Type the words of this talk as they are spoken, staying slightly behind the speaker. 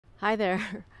Hi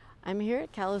there. I'm here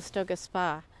at Calistoga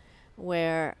Spa,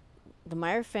 where the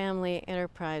Meyer Family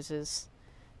Enterprises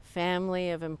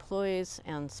family of employees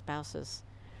and spouses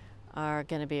are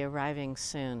going to be arriving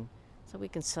soon, so we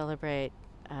can celebrate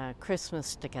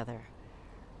Christmas together.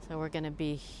 So we're going to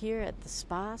be here at the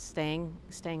spa, staying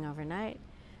overnight,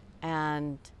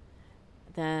 and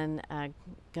then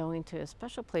going to a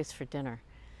special place for dinner.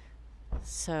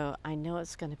 So I know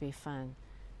it's going to be fun.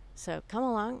 So come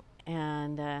along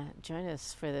and join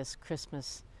us for this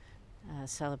Christmas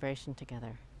celebration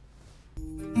together.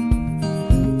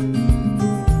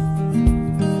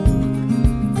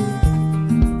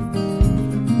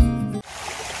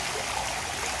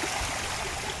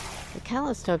 The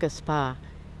Calistoga Spa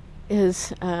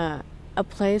is a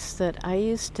place that I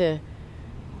used to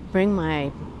bring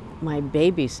my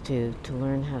babies to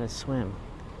learn how to swim.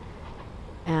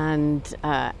 And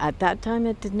at that time,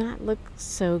 it did not look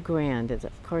so grand. It's,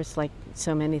 of course, like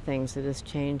so many things, it has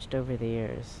changed over the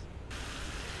years.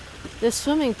 This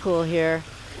swimming pool here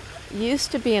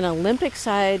used to be an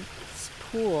Olympic-sized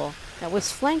pool that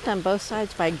was flanked on both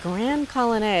sides by a grand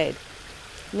colonnade.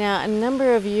 Now, a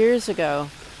number of years ago,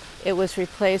 it was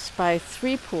replaced by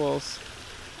three pools,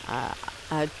 a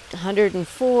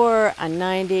 104, a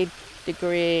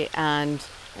 90-degree, and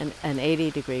an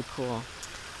 80-degree pool.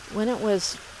 When it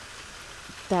was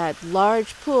that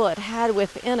large pool, it had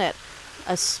within it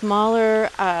a smaller,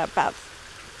 about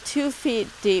 2 feet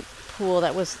deep pool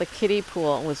that was the kiddie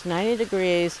pool. It was 90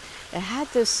 degrees. It had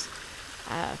this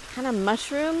kind of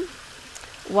mushroom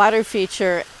water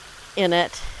feature in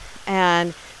it,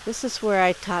 and this is where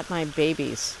I taught my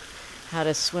babies how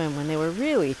to swim when they were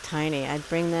really tiny. I'd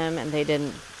bring them, and they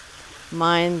didn't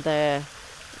mind the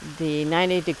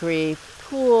 90-degree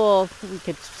pool. We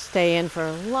could stay in for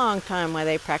a long time while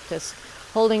they practice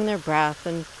holding their breath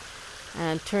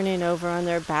and turning over on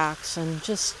their backs and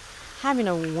just having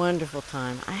a wonderful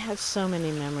time. I have so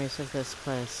many memories of this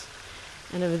place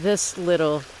and of this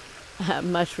little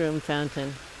mushroom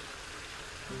fountain.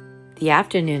 The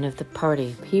afternoon of the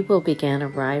party, people began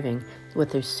arriving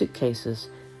with their suitcases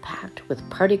packed with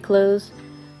party clothes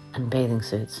and bathing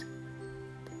suits.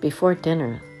 Before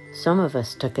dinner, some of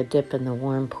us took a dip in the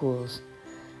warm pools,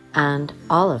 and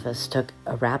all of us took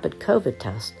a rapid COVID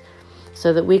test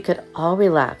so that we could all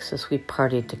relax as we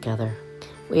partied together.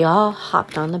 We all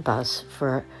hopped on the bus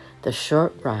for the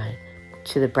short ride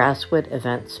to the Brasswood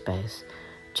event space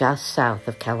just south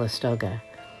of Calistoga.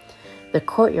 The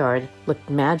courtyard looked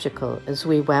magical as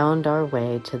we wound our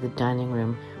way to the dining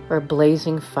room where a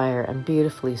blazing fire and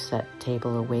beautifully set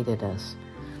table awaited us.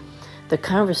 The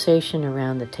conversation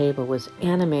around the table was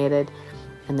animated,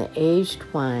 and the aged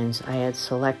wines I had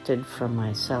selected from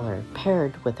my cellar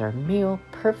paired with our meal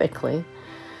perfectly.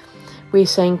 We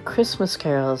sang Christmas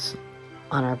carols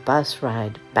on our bus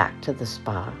ride back to the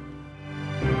spa.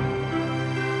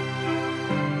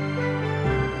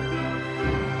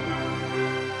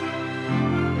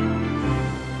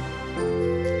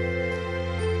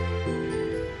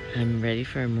 I'm ready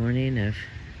for a morning of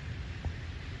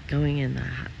going in the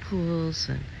hot pools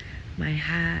and my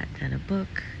hat and a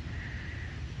book.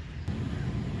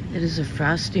 It is a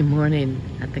frosty morning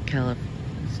at the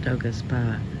Calistoga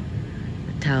Spa.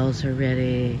 The towels are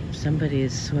ready. Somebody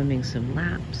is swimming some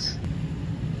laps.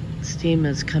 Steam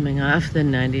is coming off the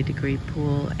 90-degree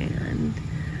pool, and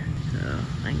so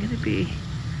I'm going to be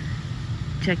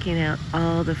checking out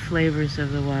all the flavors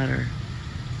of the water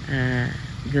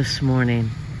this morning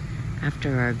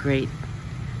after our great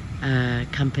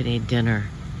company dinner.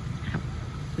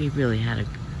 We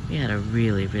had a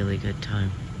really, really good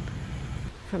time.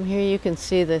 From here you can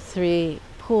see the three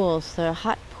pools. The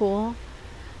hot pool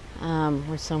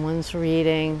where someone's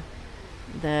reading,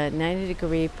 the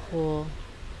 90-degree pool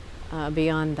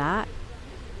beyond that,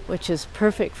 which is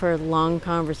perfect for long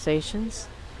conversations,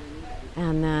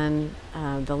 and then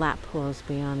the lap pool is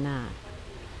beyond that.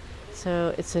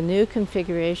 So it's a new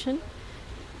configuration,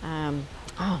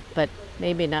 but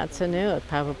maybe not so new. It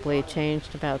probably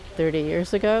changed about 30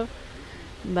 years ago,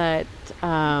 but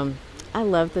I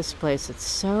love this place.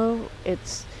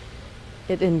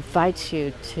 It invites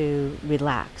you to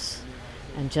relax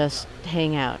and just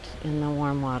hang out in the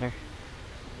warm water.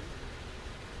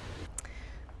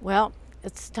 Well,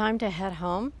 it's time to head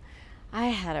home. I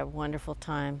had a wonderful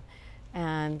time,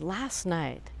 and last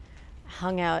night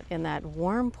hung out in that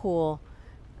warm pool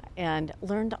and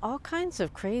learned all kinds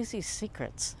of crazy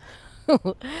secrets.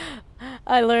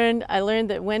 I learned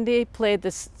that Wendy played the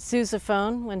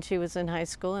sousaphone when she was in high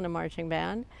school in a marching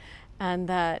band, and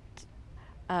that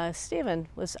Stephen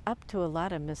was up to a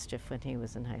lot of mischief when he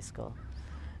was in high school.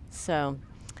 So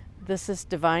this is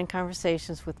DiVine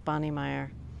Conversations with Bonny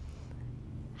Meyer.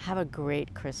 Have a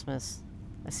great Christmas.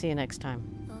 I'll see you next time.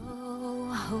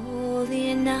 Oh,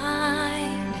 holy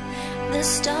night, the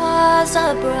stars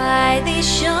are brightly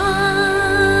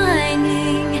shining.